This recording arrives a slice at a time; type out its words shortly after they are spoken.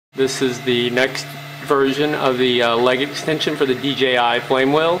This is the next version of the leg extension for the DJI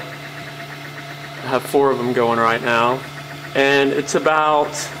Flamewheel. I have 4 of them going right now, and it's about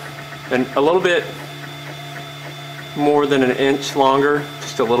a little bit more than an inch longer,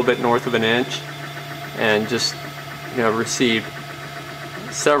 just a little bit north of an inch, and just received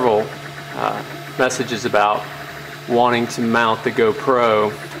several messages about wanting to mount the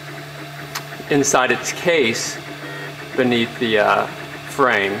GoPro inside its case beneath the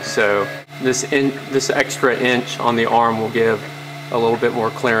frame. So this extra inch on the arm will give a little bit more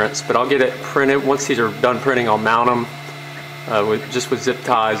clearance, but I'll get it printed. Once these are done printing, I'll mount them just with zip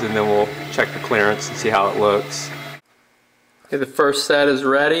ties, and then we'll check the clearance and see how it looks. Okay, the first set is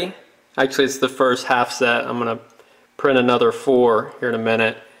ready. Actually, it's the first half set. I'm gonna print another 4 here in a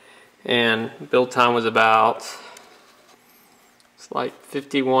minute, and build time was about, it's like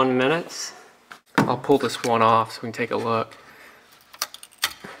 51 minutes. I'll pull this one off so we can take a look.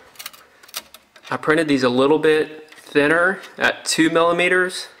 I printed these a little bit thinner at 2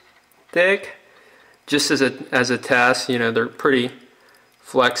 millimeters thick, just as a test. They're pretty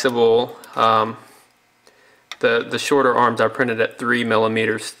flexible. The shorter arms I printed at 3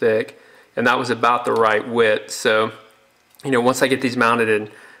 millimeters thick, and that was about the right width. So, once I get these mounted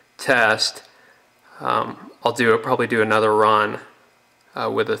and test, I'll probably do another run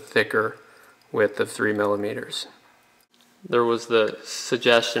with a thicker width of 3 millimeters. There was the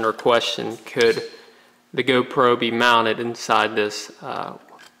suggestion or question, could the GoPro be mounted inside this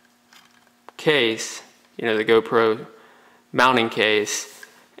case, the GoPro mounting case,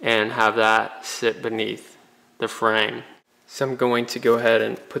 and have that sit beneath the frame. So I'm going to go ahead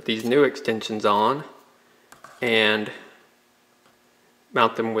and put these new extensions on and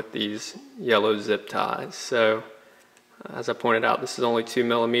mount them with these yellow zip ties. So as I pointed out, this is only 2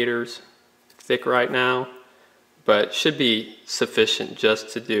 millimeters thick right now, but should be sufficient just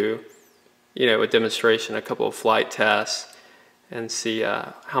to do a demonstration, a couple of flight tests, and see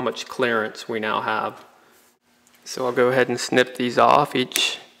how much clearance we now have. So I'll go ahead and snip these off.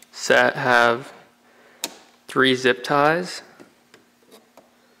 Each set have 3 zip ties.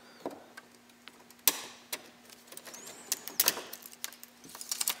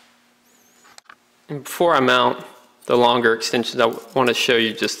 And before I mount the longer extensions, I want to show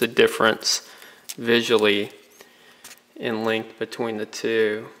you just the difference visually in length between the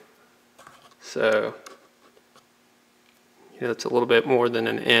two. So, it's a little bit more than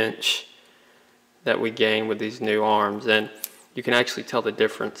an inch that we gain with these new arms, and you can actually tell the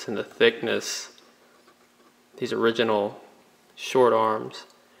difference in the thickness. These original short arms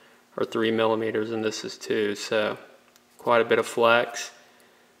are 3 millimeters, and this is 2, so quite a bit of flex,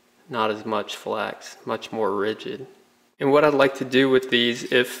 not as much flex, much more rigid. And what I'd like to do with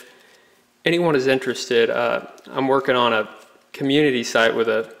these, if anyone is interested, I'm working on a community site with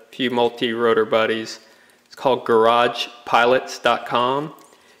a few multi-rotor buddies. It's called garagepilots.com,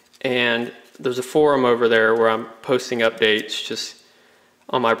 and there's a forum over there where I'm posting updates just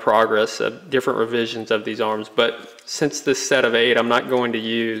on my progress of different revisions of these arms. But since this set of 8 I'm not going to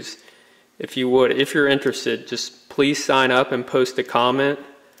use, if you're interested, just please sign up and post a comment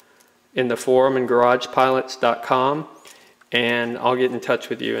in the forum in garagepilots.com, and I'll get in touch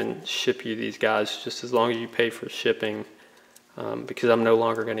with you and ship you these guys, just as long as you pay for shipping, because I'm no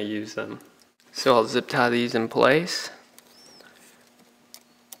longer going to use them. So I'll zip tie these in place.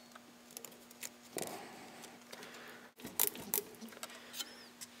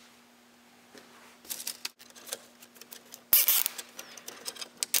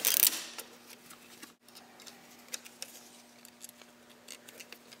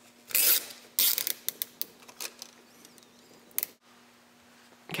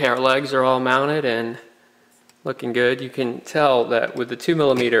 Okay, our legs are all mounted and looking good. You can tell that with the 2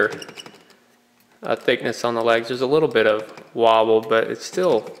 millimeter thickness on the legs, there's a little bit of wobble, but it's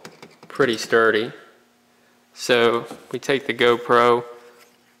still pretty sturdy. So we take the GoPro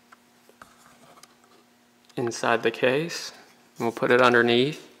inside the case, and we'll put it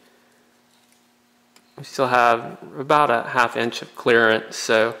underneath. We still have about a ½ inch of clearance,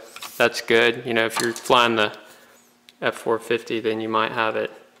 so that's good. If you're flying the F450, then you might have it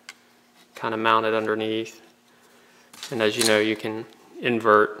kind of mounted underneath. And as you know, you can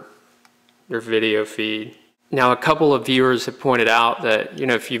invert your video feed. Now, a couple of viewers have pointed out that,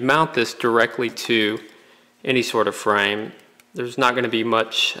 if you mount this directly to any sort of frame, there's not going to be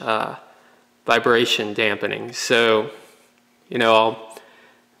much vibration dampening. So, I'll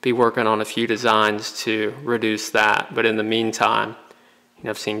be working on a few designs to reduce that. But in the meantime,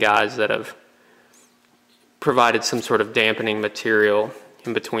 I've seen guys that have provided some sort of dampening material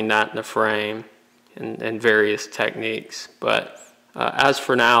in between that and the frame, and various techniques. But As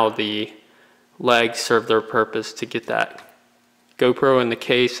for now, the legs serve their purpose to get that GoPro in the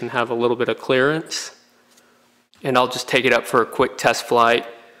case and have a little bit of clearance. And I'll just take it up for a quick test flight,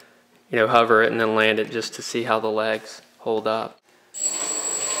 hover it and then land it just to see how the legs hold up.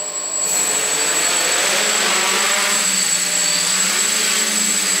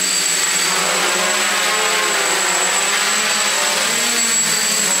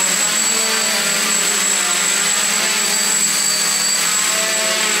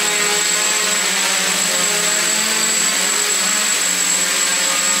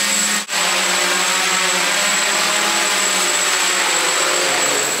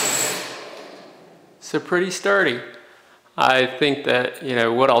 So pretty sturdy. I think that,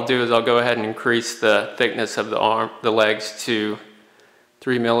 what I'll do is I'll go ahead and increase the thickness of the legs to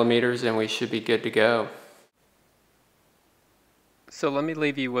 3 millimeters and we should be good to go. So let me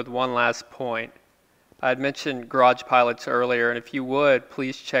leave you with one last point. I had mentioned Garage Pilots earlier, and if you would,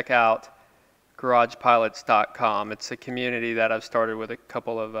 please check out garagepilots.com. It's a community that I've started with a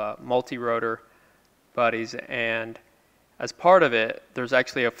couple of multi-rotor buddies, and as part of it, there's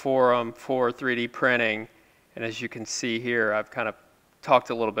actually a forum for 3D printing, and as you can see here, I've kind of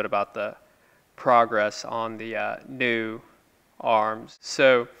talked a little bit about the progress on the new arms.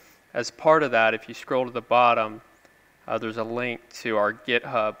 So as part of that, if you scroll to the bottom, there's a link to our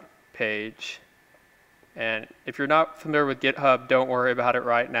GitHub page. And if you're not familiar with GitHub, don't worry about it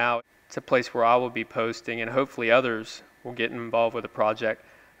right now. It's a place where I will be posting, and hopefully others will get involved with the project,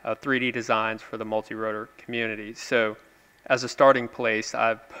 3D designs for the multi-rotor community. So as a starting place,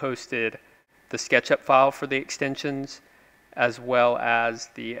 I've posted the SketchUp file for the extensions, as well as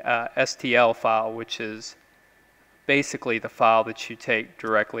the STL file, which is basically the file that you take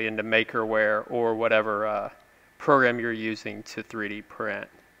directly into Makerware or whatever program you're using to 3D print.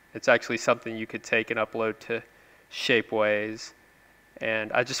 It's actually something you could take and upload to Shapeways,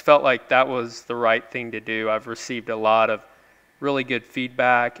 and I just felt like that was the right thing to do. I've received a lot of really good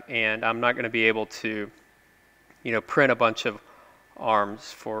feedback, and I'm not going to be able to print a bunch of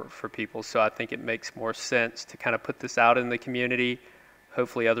arms for people, so I think it makes more sense to kind of put this out in the community.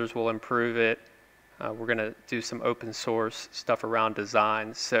 Hopefully others will improve it. We're going to do some open source stuff around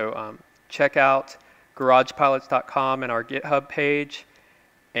design, so check out garagepilots.com and our GitHub page,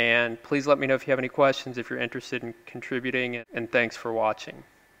 and please let me know if you have any questions, if you're interested in contributing, and thanks for watching.